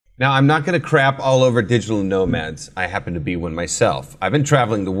Now, I'm not going to crap all over digital nomads. I happen to be one myself. I've been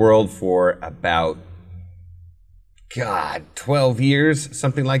traveling the world for about, 12 years,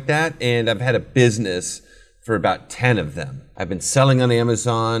 something like that. And I've had a business for about 10 of them. I've been selling on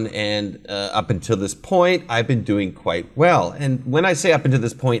Amazon, and up until this point, I've been doing quite well. And when I say up until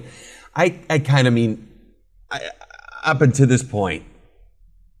this point, I kind of mean up until this point.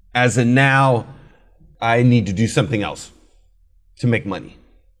 As in now, I need to do something else to make money.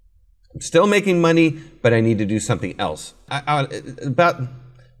 I'm still making money, but I need to do something else. About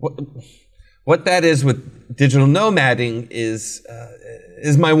what that is with digital nomading is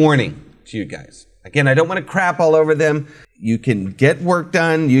my warning to you guys. Again, I don't want to crap all over them. You can get work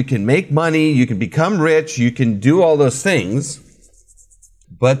done, you can make money, you can become rich, you can do all those things,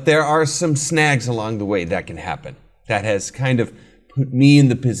 but there are some snags along the way that can happen. That has kind of put me in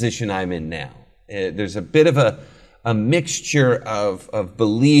the position I'm in now. There's a bit of a mixture of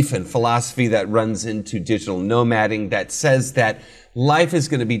belief and philosophy that runs into digital nomading that says that life is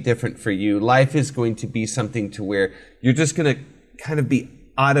going to be different for you. Life is going to be something to where you're just going to kind of be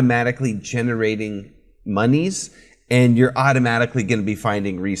automatically generating monies, and you're automatically going to be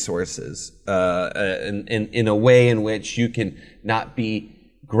finding resources in a way in which you can not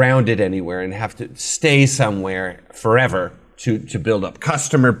be grounded anywhere and have to stay somewhere forever to build up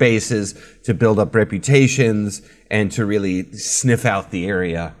customer bases, to build up reputations, and to really sniff out the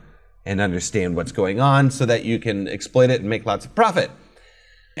area and understand what's going on so that you can exploit it and make lots of profit.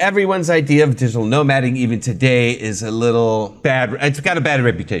 Everyone's idea of digital nomading, even today, is a little bad. It's got a bad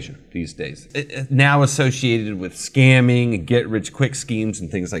reputation these days. It's now associated with scamming and get-rich-quick schemes and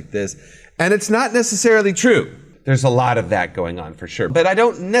things like this. And it's not necessarily true. There's a lot of that going on for sure. But I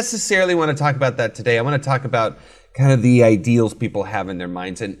don't necessarily want to talk about that today. I want to talk about kind of the ideals people have in their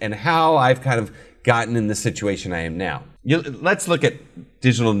minds and how I've kind of gotten in the situation I am now. Let's look at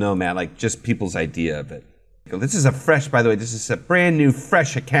digital nomad, like just people's idea of it. This is a fresh, by the way, this is a brand new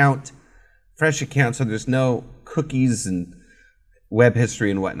fresh account. Fresh account, so there's no cookies and web history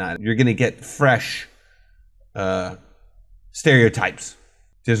and whatnot. You're going to get fresh stereotypes.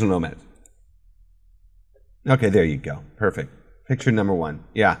 Digital nomads. Okay, there you go. Perfect. Picture number one.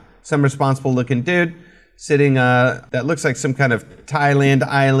 Yeah, some responsible looking dude sitting, that looks like some kind of Thailand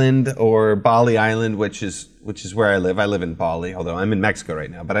island or Bali island, which is where I live. I live in Bali, although I'm in Mexico right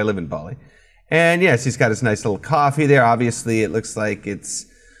now, but I live in Bali. And yes, he's got his nice little coffee there. Obviously, it looks like it's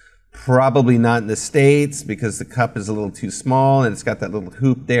probably not in the States because the cup is a little too small and it's got that little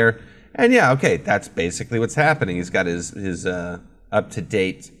hoop there. And yeah, okay, that's basically what's happening. He's got his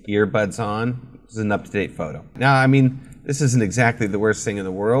up-to-date earbuds on. This is an up-to-date photo. Now, I mean, this isn't exactly the worst thing in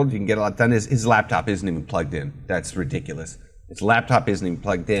the world. You can get a lot done. His laptop isn't even plugged in. That's ridiculous. His laptop isn't even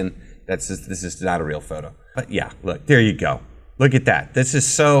plugged in. This is not a real photo. But yeah, look, there you go. Look at that. This is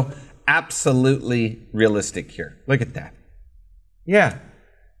so absolutely realistic here. Look at that. Yeah.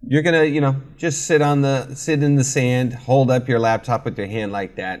 You're gonna, just sit in the sand, hold up your laptop with your hand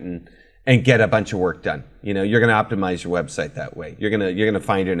like that and get a bunch of work done. You're gonna optimize your website that way. You're gonna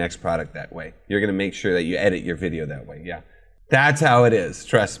find your next product that way. You're gonna make sure that you edit your video that way. Yeah. That's how it is,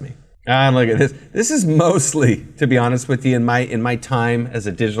 trust me. Look at this. This is mostly, to be honest with you, in my time as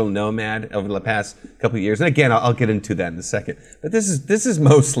a digital nomad over the past couple of years, and again, I'll get into that in a second. But this is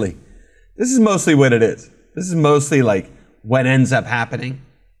mostly what it is. This is mostly like what ends up happening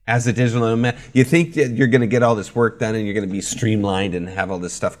as a digital nomad. You think that you're going to get all this work done and you're going to be streamlined and have all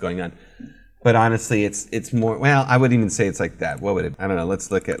this stuff going on. But honestly, it's more, well, I wouldn't even say it's like that. What would it, I don't know,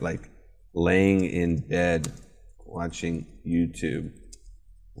 let's look at like laying in bed watching YouTube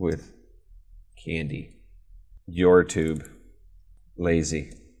with candy. Your tube.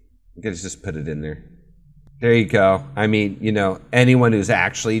 Lazy. You guys just put it in there. There you go. I mean, anyone who's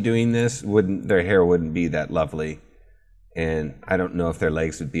actually doing this, their hair wouldn't be that lovely. And I don't know if their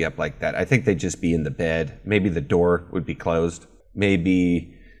legs would be up like that. I think they'd just be in the bed. Maybe the door would be closed.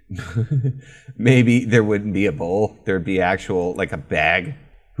 Maybe there wouldn't be a bowl. There'd be actual, like a bag.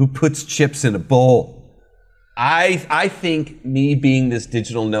 Who puts chips in a bowl? I think me being this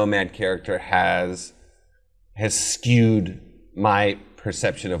digital nomad character has skewed my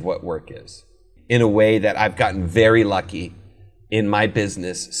perception of what work is in a way that I've gotten very lucky in my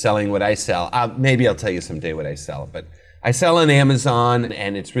business selling what I sell. Maybe I'll tell you someday what I sell, but I sell on Amazon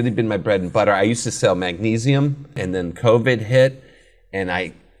and it's really been my bread and butter. I used to sell magnesium and then COVID hit and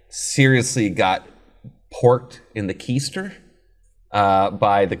I seriously got porked in the keister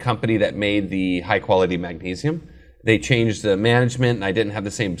by the company that made the high quality magnesium. They changed the management and I didn't have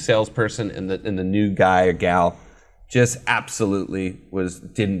the same salesperson and the new guy or gal just absolutely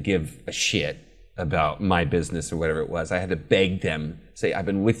didn't give a shit about my business or whatever it was. I had to beg them, say, I've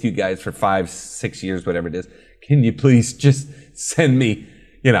been with you guys for 5, 6 years, whatever it is. Can you please just send me,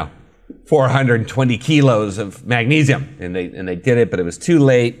 420 kilos of magnesium? And they did it, but it was too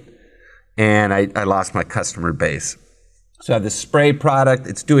late. And I lost my customer base. So I have this spray product.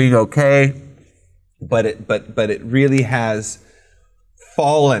 It's doing okay, but it really has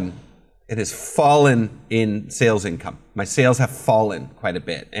fallen. It has fallen in sales income. My sales have fallen quite a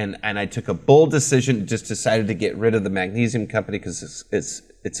bit. And I took a bold decision, just decided to get rid of the magnesium company because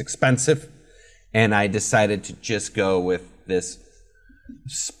it's expensive. And I decided to just go with this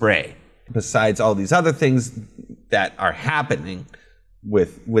spray. Besides all these other things that are happening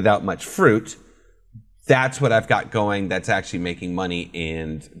without much fruit, that's what I've got going. That's actually making money.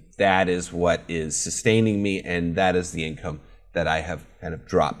 And that is what is sustaining me. And that is the income that I have kind of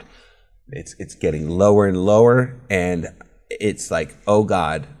dropped. It's getting lower and lower, and it's like, oh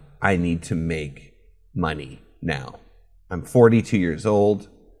God, I need to make money now. I'm 42 years old.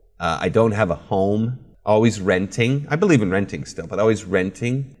 I don't have a home. Always renting. I believe in renting still, but always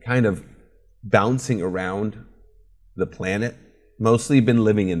renting, kind of bouncing around the planet. Mostly been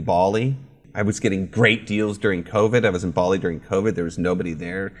living in Bali. I was getting great deals during COVID. I was in Bali during COVID. There was nobody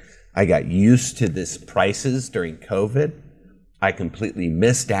there. I got used to this prices during COVID. I completely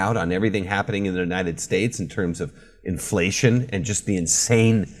missed out on everything happening in the United States in terms of inflation and just the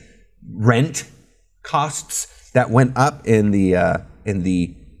insane rent costs that went up in the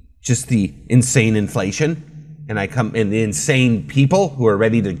insane inflation. And the insane people who are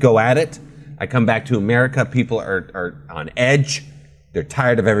ready to go at it. I come back to America, people are on edge. They're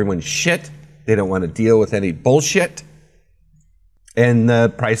tired of everyone's shit. They don't want to deal with any bullshit. And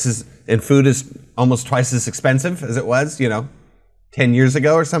the prices and food is almost twice as expensive as it was, 10 years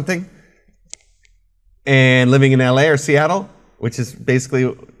ago or something. And living in LA or Seattle, which is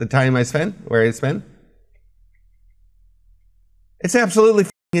basically the time where I spend. It's absolutely,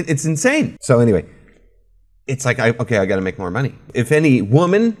 it's insane. So anyway, it's like, I got to make more money. If any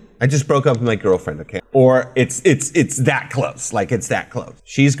woman, I just broke up with my girlfriend, okay? Or it's that close, like it's that close.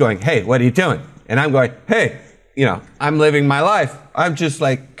 She's going, hey, what are you doing? And I'm going, hey, I'm living my life. I'm just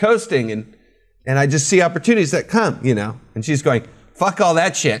like coasting and I just see opportunities that come, And she's going, fuck all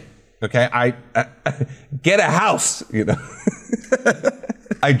that shit, okay? I get a house,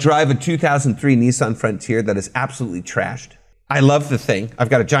 I drive a 2003 Nissan Frontier that is absolutely trashed. I love the thing. I've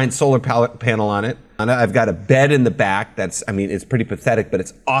got a giant solar panel on it. I've got a bed in the back it's pretty pathetic, but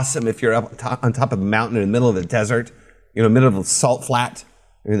it's awesome if you're up on top of a mountain in the middle of the desert, middle of a salt flat,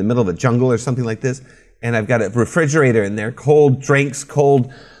 or in the middle of a jungle or something like this. And I've got a refrigerator in there, cold drinks,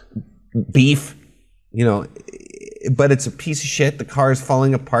 cold beef, but it's a piece of shit. The car is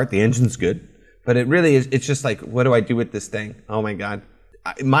falling apart. The engine's good. But it really is, it's just like, what do I do with this thing? Oh my God.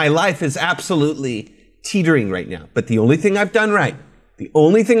 My life is absolutely teetering right now. But the only thing I've done right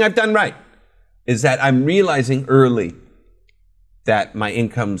is that I'm realizing early that my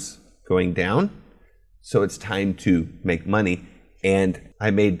income's going down. So it's time to make money. And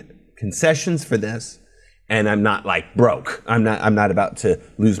I made concessions for this. And I'm not like broke. I'm not about to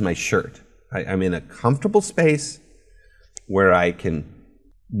lose my shirt. I'm in a comfortable space where I can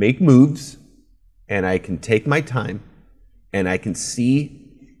make moves and I can take my time and I can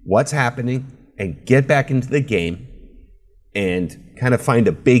see what's happening and get back into the game and kind of find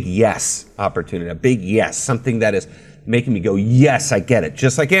a big yes opportunity, a big yes, something that is making me go, yes, I get it.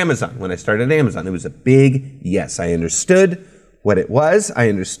 Just like Amazon. When I started Amazon, it was a big yes. I understood what it was. I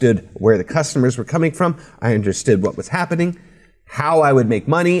understood where the customers were coming from. I understood what was happening, how I would make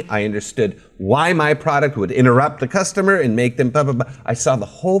money. I understood why my product would interrupt the customer and make them blah, blah, blah. I saw the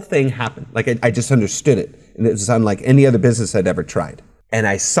whole thing happen. Like I just understood it. And it was unlike any other business I'd ever tried. And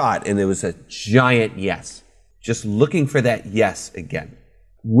I saw it and it was a giant yes. Just looking for that yes again.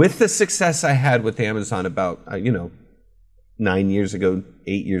 With the success I had with Amazon about, 9 years ago,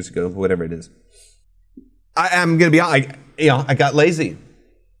 8 years ago, whatever it is. I'm going to be honest, I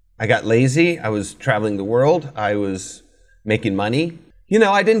got lazy. I was traveling the world. I was making money.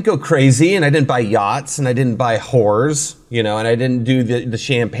 I didn't go crazy and I didn't buy yachts and I didn't buy whores, and I didn't do the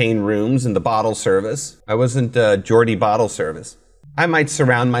champagne rooms and the bottle service. I wasn't Geordie bottle service. I might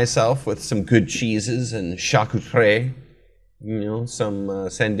surround myself with some good cheeses and charcuterie, some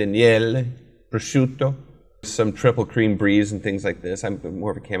Saint-Daniel, prosciutto, some triple cream bries and things like this. I'm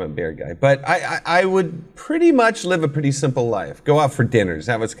more of a Camembert guy. But I would pretty much live a pretty simple life. Go out for dinners.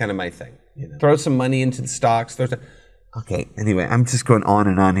 That was kind of my thing. Throw some money into the stocks. Okay, anyway, I'm just going on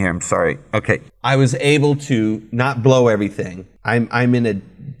and on here. I'm sorry. Okay. I was able to not blow everything. I'm in a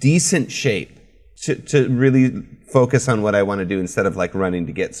decent shape. to really focus on what I want to do instead of like running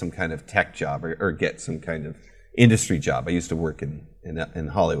to get some kind of tech job or get some kind of industry job. I used to work in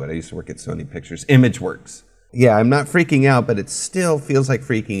Hollywood. I used to work at Sony Pictures, ImageWorks. Yeah, I'm not freaking out, but it still feels like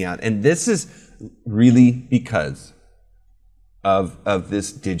freaking out. And this is really because of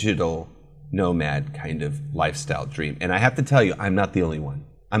this digital nomad kind of lifestyle dream. And I have to tell you, I'm not the only one.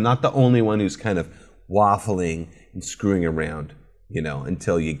 I'm not the only one who's kind of waffling and screwing around, you know,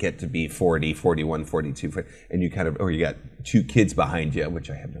 until you get to be 40, 41, 42, and you kind of, or you got 2 kids behind you, which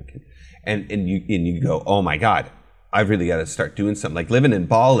I have no kids, and you go, oh my God, I've really got to start doing something. Like living in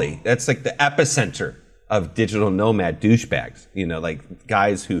Bali, that's like the epicenter of digital nomad douchebags, you know, like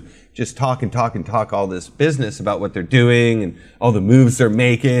guys who just talk and talk and talk all this business about what they're doing and all the moves they're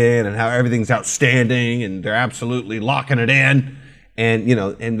making and how everything's outstanding and they're absolutely locking it in. And, you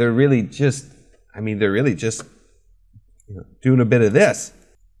know, and they're really just, you know, doing a bit of this,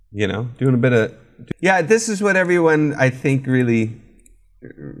 you know, doing a bit of, yeah, this is what everyone, I think, really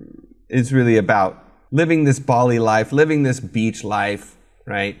is really about. Living this Bali life, living this beach life,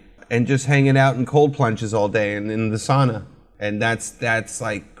 right? And just hanging out in cold plunges all day and in the sauna. And that's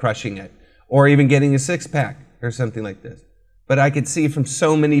like crushing it. Or even getting a 6-pack or something like this. But I could see from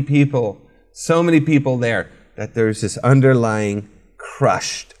so many people there, that there's this underlying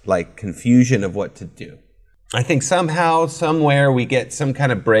crushed, like, confusion of what to do. I think somehow, somewhere, we get some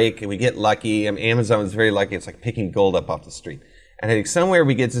kind of break and we get lucky. I mean, Amazon is very lucky. It's like picking gold up off the street. And I think somewhere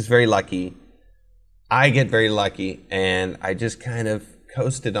we get just very lucky. I get very lucky, and I just kind of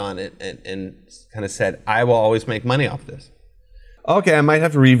coasted on it and kind of said, I will always make money off this. Okay, I might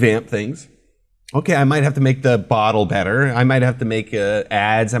have to revamp things. Okay, I might have to make the bottle better. I might have to make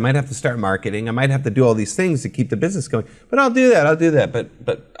ads. I might have to start marketing. I might have to do all these things to keep the business going. But I'll do that.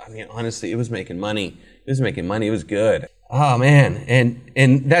 But I mean, honestly, it was making money. It was good. Oh man,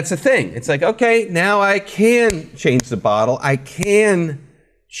 and that's the thing. It's like, okay, now I can change the bottle. I can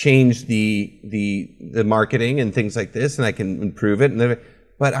change the marketing and things like this, and I can improve it.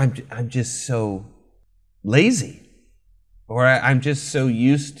 But I'm just so lazy, or I'm just so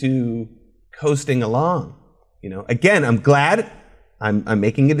used to coasting along. You know, again, I'm glad I'm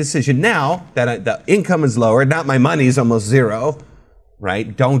making a decision now that the income is lower. Not my money is almost zero,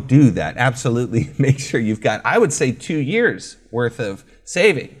 right? Don't do that. Absolutely, make sure you've got, I would say, 2 years worth of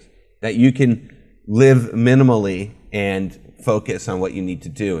savings that you can live minimally and focus on what you need to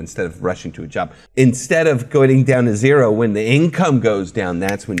do instead of rushing to a job. Instead of going down to zero, when the income goes down,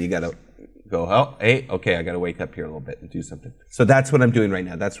 that's when you got to go, oh, hey, okay, I got to wake up here a little bit and do something. So that's what I'm doing right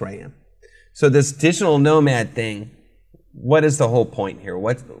now. That's where I am. So this digital nomad thing, what is the whole point here?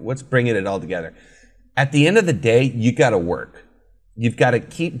 What's bringing it all together? At the end of the day, you got to work. You've got to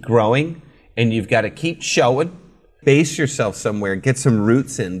keep growing, and you've got to keep showing. Base yourself somewhere, get some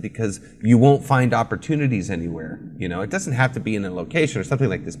roots in, because you won't find opportunities anywhere. You know, it doesn't have to be in a location or something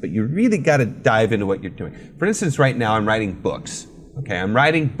like this, but you really got to dive into what you're doing. For instance, right now I'm writing books. Okay, I'm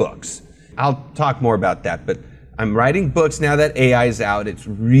writing books. I'll talk more about that, but I'm writing books now that AI is out. It's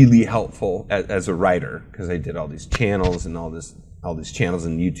really helpful as a writer, because I did all these channels and all these channels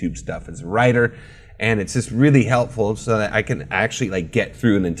and YouTube stuff as a writer. And it's just really helpful so that I can actually like get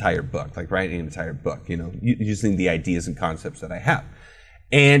through an entire book, like writing an entire book, you know, using the ideas and concepts that I have.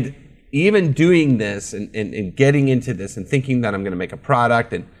 And even doing this and getting into this and thinking that I'm going to make a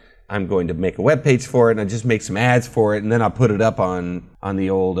product and I'm going to make a web page for it and I just make some ads for it and then I'll put it up on the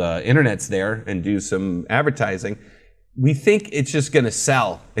old internets there and do some advertising. We think it's just going to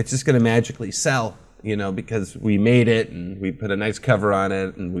sell. It's just going to magically sell, you know, because we made it and we put a nice cover on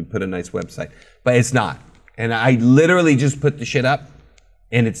it and we put a nice website. But it's not. And I literally just put the shit up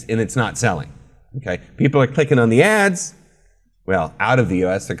and it's not selling. Okay? People are clicking on the ads. Well, out of the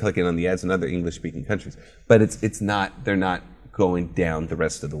US, they're clicking on the ads in other English-speaking countries. But it's not, they're not going down the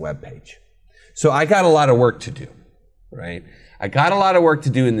rest of the web page. So I got a lot of work to do, right? I got a lot of work to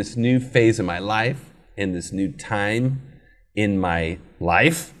do in this new phase of my life, in this new time in my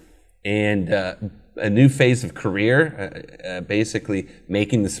life, and a new phase of career, basically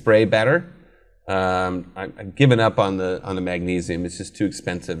making the spray better. I've given up on the magnesium. It's just too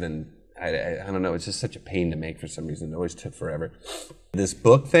expensive, and I don't know. It's just such a pain to make for some reason. It always took forever. This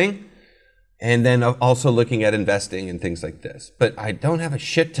book thing, and then also looking at investing and things like this. But I don't have a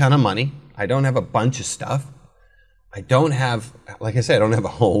shit ton of money. I don't have a bunch of stuff. I don't have, like I said, I don't have a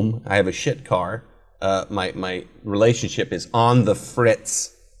home. I have a shit car. My relationship is on the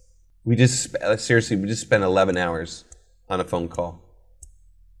fritz. We just spent 11 hours on a phone call.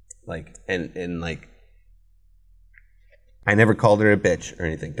 Like, and like, I never called her a bitch or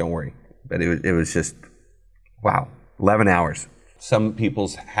anything, don't worry. But it was just, wow, 11 hours. Some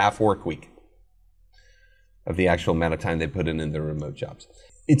people's half work week. of the actual amount of time they put in their remote jobs.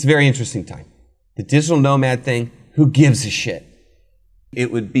 It's a very interesting time. The digital nomad thing, who gives a shit?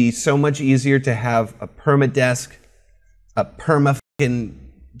 It would be so much easier to have a perma desk, a perma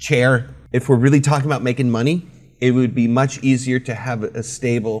fucking chair. If we're really talking about making money, it would be much easier to have a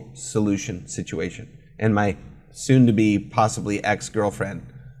stable solution situation. And my soon-to-be possibly ex-girlfriend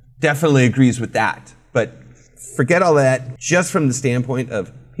definitely agrees with that. But forget all that, just from the standpoint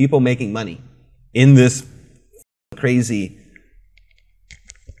of people making money in this crazy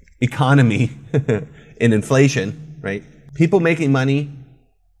economy in inflation, right? People making money,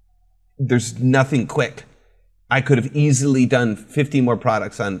 there's nothing quick. I could have easily done 50 more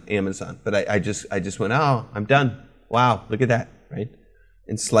products on Amazon, but I just went, oh, I'm done. Wow, look at that, right?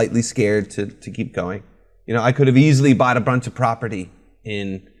 And slightly scared to keep going. You know, I could have easily bought a bunch of property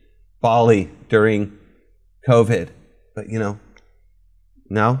in Bali during COVID, but you know,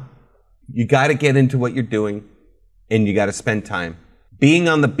 no. You got to get into what you're doing, and you got to spend time. Being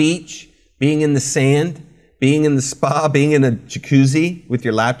on the beach, being in the sand, being in the spa, being in a jacuzzi with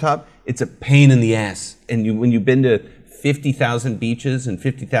your laptop, it's a pain in the ass. And when you've been to 50,000 beaches in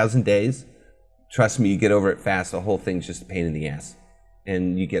 50,000 days, trust me, you get over it fast. The whole thing's just a pain in the ass.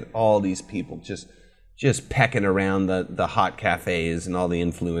 And you get all these people just pecking around the hot cafes and all the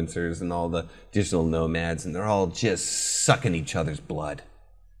influencers and all the digital nomads, and they're all just sucking each other's blood.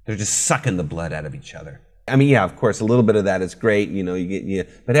 They're just sucking the blood out of each other. I mean, yeah, of course, a little bit of that is great, you know,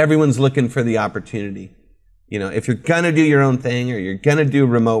 but everyone's looking for the opportunity. You know, if you're gonna do your own thing, or you're gonna do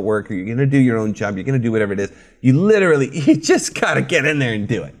remote work, or you're gonna do your own job, you're gonna do whatever it is, you just gotta get in there and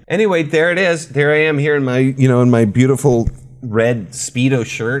do it. Anyway, there it is. There I am here in my beautiful red Speedo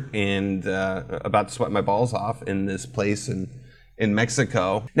shirt, and about to sweat my balls off in this place in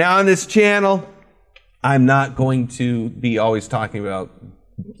Mexico. Now on this channel, I'm not going to be always talking about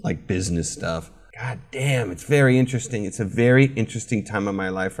like business stuff. God damn, it's very interesting. It's a very interesting time of my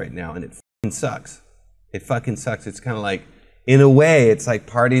life right now, and it fucking sucks. It fucking sucks. It's kind of like, in a way, it's like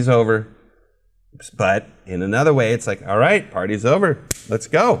party's over. But in another way, it's like, all right, party's over. Let's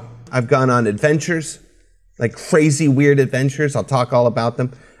go. I've gone on adventures, like crazy, weird adventures. I'll talk all about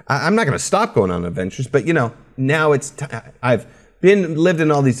them. I'm not going to stop going on adventures, but you know, now I've lived in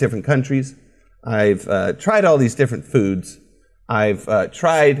all these different countries. I've tried all these different foods. I've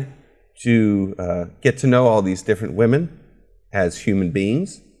tried to get to know all these different women as human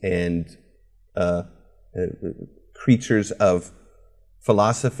beings and creatures of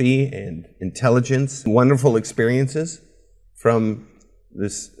philosophy and intelligence. Wonderful experiences from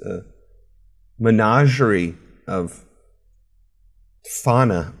this menagerie of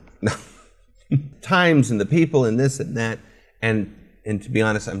fauna. Times and the people and this and that. And to be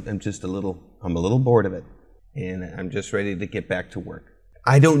honest, I'm a little bored of it. And I'm just ready to get back to work.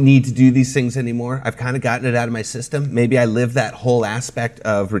 I don't need to do these things anymore. I've kind of gotten it out of my system. Maybe I live that whole aspect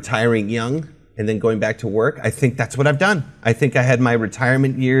of retiring young and then going back to work. I think that's what I've done. I think I had my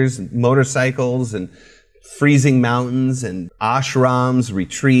retirement years, motorcycles and freezing mountains and ashrams,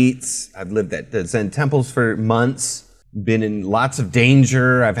 retreats. I've lived at the Zen temples for months, been in lots of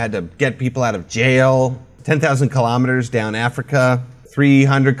danger. I've had to get people out of jail, 10,000 kilometers down Africa,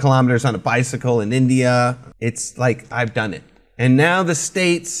 300 kilometers on a bicycle in India. It's like, I've done it. And now the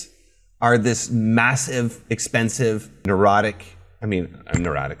States are this massive, expensive, neurotic, I mean, I'm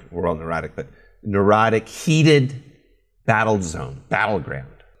neurotic, we're all neurotic, but neurotic, heated battle zone, battleground.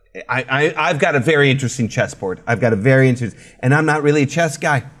 I've got a very interesting chessboard. And I'm not really a chess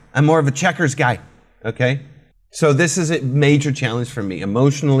guy. I'm more of a checkers guy, okay? So this is a major challenge for me.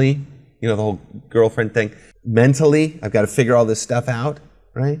 Emotionally, you know, the whole girlfriend thing. Mentally, I've got to figure all this stuff out,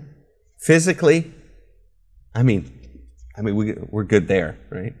 right? Physically, I mean, we're good there,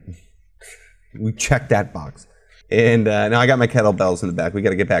 right? We checked that box. And now I got my kettlebells in the back. We got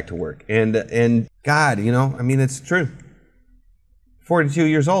to get back to work. And God, you know, I mean, it's true. 42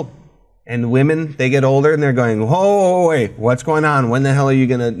 years old. And women, they get older and they're going, whoa, wait, what's going on? When the hell are you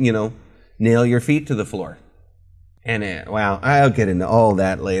going to, you know, nail your feet to the floor? And wow, I'll get into all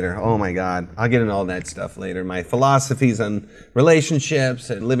that later. Oh my God, I'll get into all that stuff later. My philosophies on relationships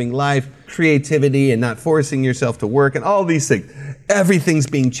and living life, creativity and not forcing yourself to work and all these things. Everything's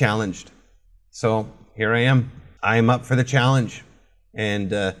being challenged. So here I am. I'm up for the challenge.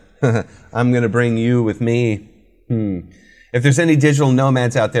 And I'm going to bring you with me. If there's any digital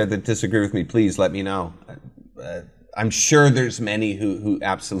nomads out there that disagree with me, please let me know. I'm sure there's many who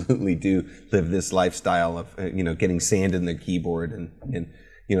absolutely do live this lifestyle of, you know, getting sand in their keyboard and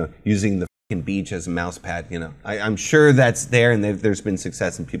you know, using the fucking beach as a mouse pad, you know. I'm sure that's there, and there's been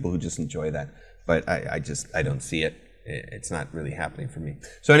success in people who just enjoy that. But I don't see it. it's not really happening for me.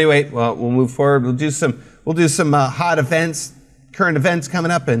 So anyway, well, we'll move forward. We'll do some hot events, current events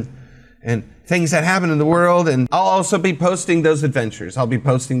coming up, and things that happen in the world. And I'll also be posting those adventures. I'll be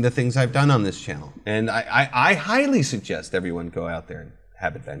posting the things I've done on this channel. And I highly suggest everyone go out there and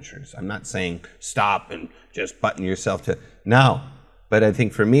have adventures. I'm not saying stop and just button yourself to, no. But I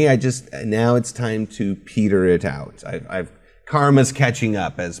think for me, now it's time to peter it out. Karma's catching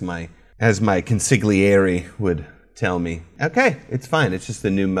up, as my consigliere would tell me. Okay, it's fine. It's just a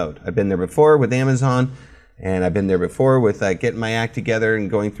new mode. I've been there before with Amazon, and I've been there before with getting my act together and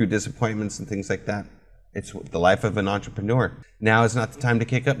going through disappointments and things like that. It's the life of an entrepreneur. Now is not the time to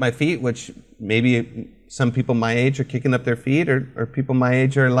kick up my feet, which maybe some people my age are kicking up their feet, or people my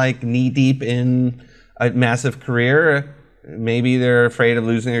age are like knee deep in a massive career. Maybe they're afraid of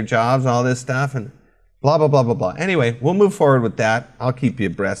losing their jobs, all this stuff, and blah, blah, blah, blah, blah. Anyway, we'll move forward with that. I'll keep you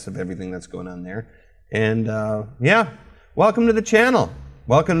abreast of everything that's going on there. And yeah, welcome to the channel.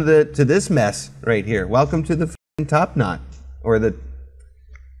 Welcome to this mess right here. Welcome to the f***ing top knot, or the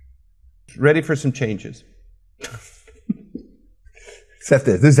ready for some changes. Except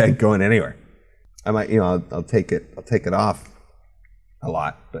that this ain't going anywhere. I might, I'll take it off a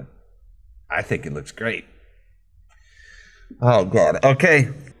lot, but I think it looks great. Oh God. Okay.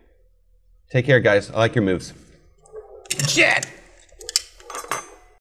 Take care, guys. I like your moves. Shit.